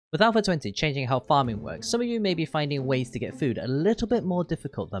With Alpha 20 changing how farming works, some of you may be finding ways to get food a little bit more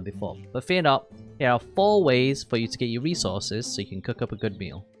difficult than before. But fear not, here are 4 ways for you to get your resources so you can cook up a good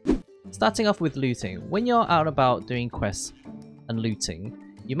meal. Starting off with looting. When you're out and about doing quests and looting,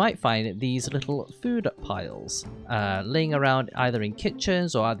 you might find these little food piles laying around either in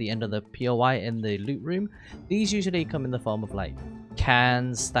kitchens or at the end of the POI in the loot room. These usually come in the form of like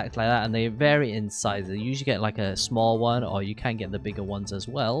cans stacked like that, and they vary in size. You usually get like a small one, or you can get the bigger ones as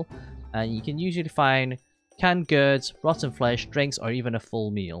well. And you can usually find canned goods, rotten flesh, drinks, or even a full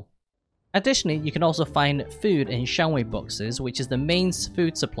meal. Additionally, you can also find food in Shanwei boxes, which is the main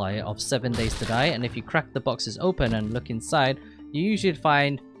food supply of 7 Days to Die. And if you crack the boxes open and look inside, you usually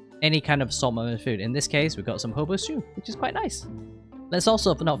find any kind of assortment of food. In this case, we've got some hobo stew, which is quite nice. Let's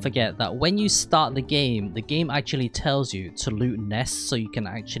also not forget that when you start the game actually tells you to loot nests so you can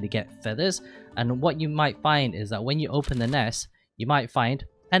actually get feathers. And what you might find is that when you open the nest, you might find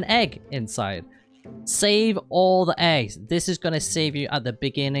an egg inside. Save all the eggs. This is going to save you at the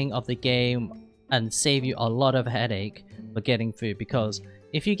beginning of the game and save you a lot of headache for getting food, because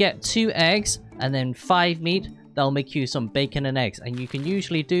if you get 2 eggs and then 5 meat, that'll make you some bacon and eggs, and you can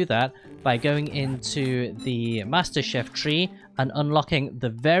usually do that by going into the Master Chef tree and unlocking the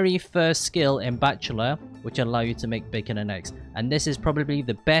very first skill in Bachelor, which allow you to make bacon and eggs. And this is probably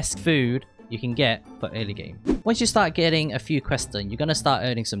the best food you can get for early game. Once you start getting a few quests done, you're going to start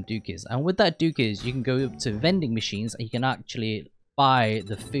earning some dookies, and with that dookies you can go to vending machines and you can actually buy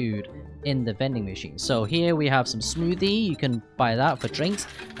the food in the vending machine. So here we have some smoothie, you can buy that for drinks,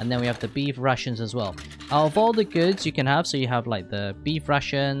 and then we have the beef rations as well. Out of all the goods you can have, so you have like the beef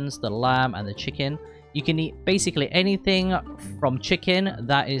rations, the lamb, and the chicken. You can eat basically anything from chicken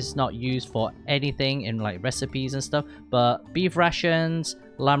that is not used for anything in like recipes and stuff, but beef rations,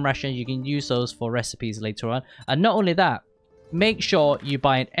 lamb rations, you can use those for recipes later on. And not only that, make sure you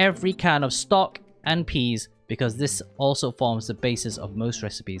buy every can of stock and peas, because this also forms the basis of most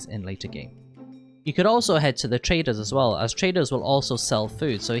recipes in later game. You could also head to the traders as well, as traders will also sell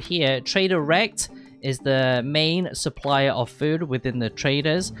food. So here, Trader Rect is the main supplier of food within the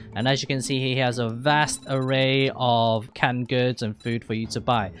traders, and as you can see, he has a vast array of canned goods and food for you to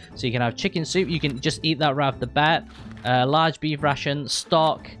buy. So you can have chicken soup, you can just eat that right off the bat, large beef ration,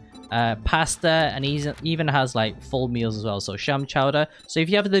 stock, pasta, and he even has like full meals as well, so sham chowder. So if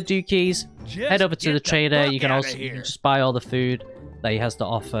you have the dookies, head over to the trader. You can just buy all the food that he has to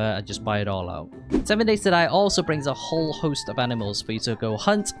offer and just buy it all out. 7 Days to Die also brings a whole host of animals for you to go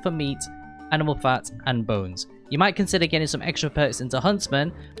hunt for meat, animal fat, and bones. You might consider getting some extra perks into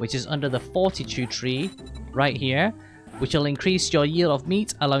Huntsman, which is under the Fortitude tree right here, which will increase your yield of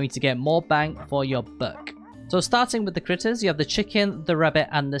meat, allowing you to get more bang for your buck. So starting with the critters, you have the chicken, the rabbit,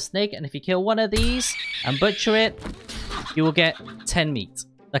 and the snake, and if you kill one of these and butcher it, you will get 10 meat.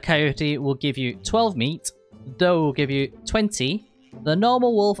 The coyote will give you 12 meat, the doe will give you 20, the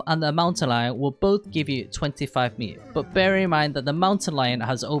normal wolf and the mountain lion will both give you 25 meat, but bear in mind that the mountain lion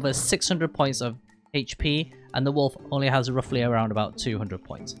has over 600 points of HP and the wolf only has roughly around about 200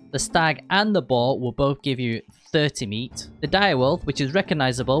 points. The stag and the boar will both give you 30 meat. The direwolf, which is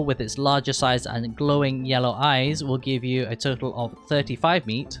recognizable with its larger size and glowing yellow eyes, will give you a total of 35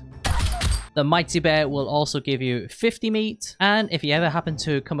 meat. The mighty bear will also give you 50 meat, and if you ever happen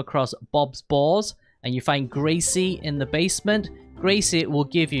to come across Bob's boars and you find Gracie in the basement, Gracie will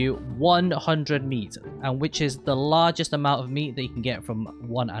give you 100 meat, and which is the largest amount of meat that you can get from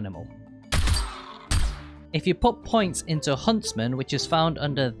one animal. If you put points into Huntsman, which is found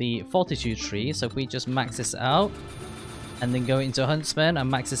under the Fortitude tree, so if we just max this out and then go into Huntsman and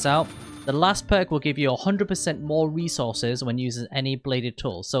max this out, the last perk will give you 100% more resources when using any bladed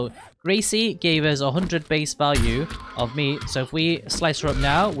tool. So Gracie gave us 100 base value of meat, so if we slice her up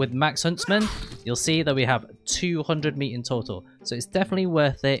now with max Huntsman, you'll see that we have 200 meat in total. So it's definitely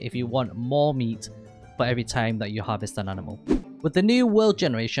worth it if you want more meat for every time that you harvest an animal. With the new world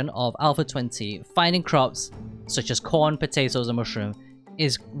generation of Alpha 20, finding crops such as corn, potatoes, and mushroom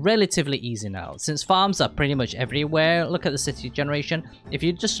is relatively easy now, since farms are pretty much everywhere. Look at the city generation. If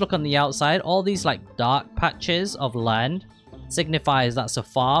you just look on the outside, all these like dark patches of land signifies that's a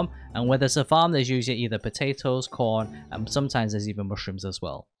farm, and where there's a farm there's usually either potatoes, corn, and sometimes there's even mushrooms as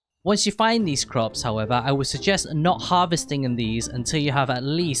well. Once you find these crops, however, I would suggest not harvesting in these until you have at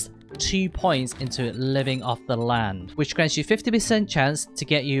least 2 points into living off the land, which grants you 50% chance to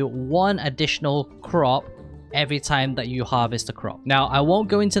get you 1 additional crop every time that you harvest a crop. Now, I won't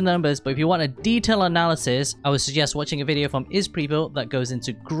go into numbers, but if you want a detailed analysis, I would suggest watching a video from isprebuilt that goes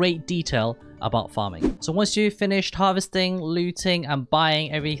into great detail about farming. So once you've finished harvesting, looting, and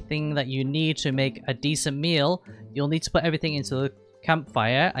buying everything that you need to make a decent meal, you'll need to put everything into the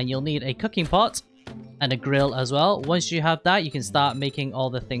campfire, and you'll need a cooking pot and a grill as well. Once you have that, you can start making all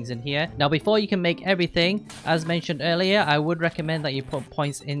the things in here. Now, before you can make everything, as mentioned earlier, I would recommend that you put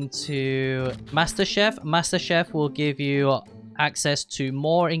points into Master Chef. Master Chef will give you access to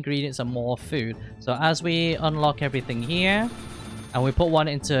more ingredients and more food. So as we unlock everything here and we put one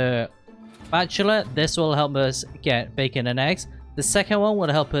into Bachelor, this will help us get bacon and eggs. The second one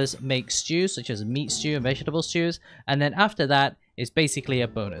will help us make stews, such as meat stew and vegetable stews. And then after that, it's basically a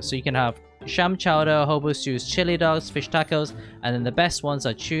bonus. So you can have sham chowder, hobo stews, chili dogs, fish tacos, and then the best ones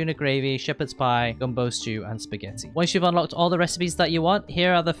are tuna gravy, shepherd's pie, gumbo stew, and spaghetti. Once you've unlocked all the recipes that you want,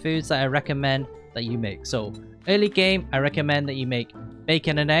 here are the foods that I recommend that you make. So early game, I recommend that you make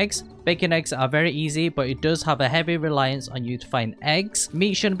bacon and eggs. Bacon eggs are very easy, but it does have a heavy reliance on you to find eggs.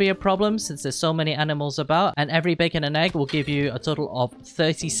 Meat shouldn't be a problem since there's so many animals about, and every bacon and egg will give you a total of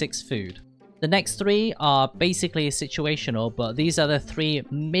 36 food. The next three are basically situational, but these are the three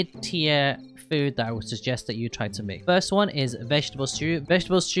mid-tier food that I would suggest that you try to make. First one is vegetable stew.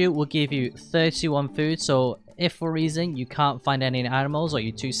 Vegetable stew will give you 31 food, so if for a reason you can't find any animals or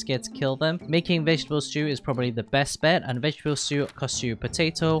you're too scared to kill them, making vegetable stew is probably the best bet, and vegetable stew costs you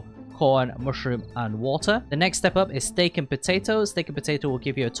potato, corn, mushroom, and water. The next step up is steak and potatoes. Steak and potato will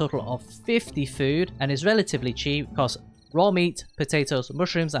give you a total of 50 food and is relatively cheap, costs raw meat, potatoes,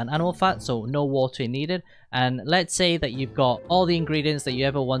 mushrooms, and animal fat, so no water needed. And let's say that you've got all the ingredients that you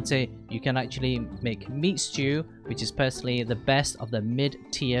ever wanted, you can actually make meat stew, which is personally the best of the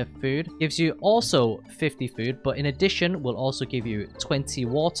mid-tier food. Gives you also 50 food, but in addition will also give you 20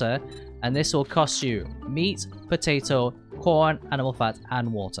 water, and this will cost you meat, potato, corn, animal fat,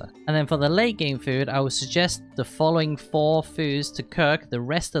 and water. And then for the late game food, I would suggest the following 4 foods to cook. The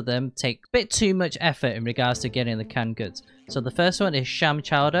rest of them take a bit too much effort in regards to getting the canned goods. So the first one is sham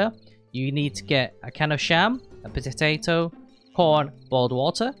chowder. You need to get a can of sham, a potato, corn, boiled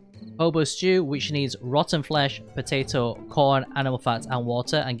water. Hobo stew, which needs rotten flesh, potato, corn, animal fat, and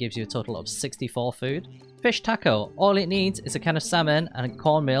water, and gives you a total of 64 food. Fish taco, all it needs is a can of salmon and a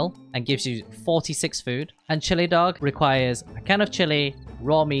cornmeal and gives you 46 food. And chili dog requires a can of chili,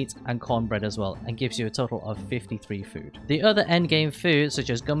 raw meat, and cornbread as well, and gives you a total of 53 food. The other endgame foods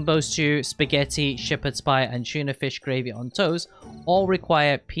such as gumbo stew, spaghetti, shepherd's pie, and tuna fish gravy on toast all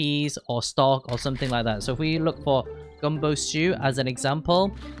require peas or stock or something like that. So if we look for gumbo stew as an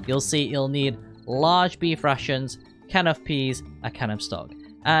example, you'll see you'll need large beef rations, can of peas, a can of stock.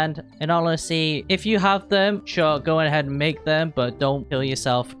 And in all honesty, if you have them, sure, go ahead and make them, but don't kill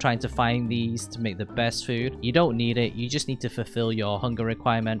yourself trying to find these to make the best food. You don't need it, you just need to fulfill your hunger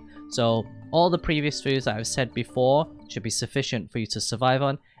requirement. So all the previous foods that I've said before should be sufficient for you to survive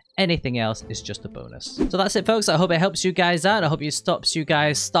on. Anything else is just a bonus. So that's it, folks. I hope it helps you guys out. I hope it stops you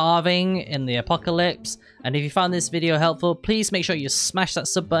guys starving in the apocalypse. And if you found this video helpful, please make sure you smash that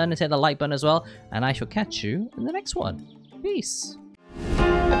sub button and hit the like button as well. And I shall catch you in the next one. Peace.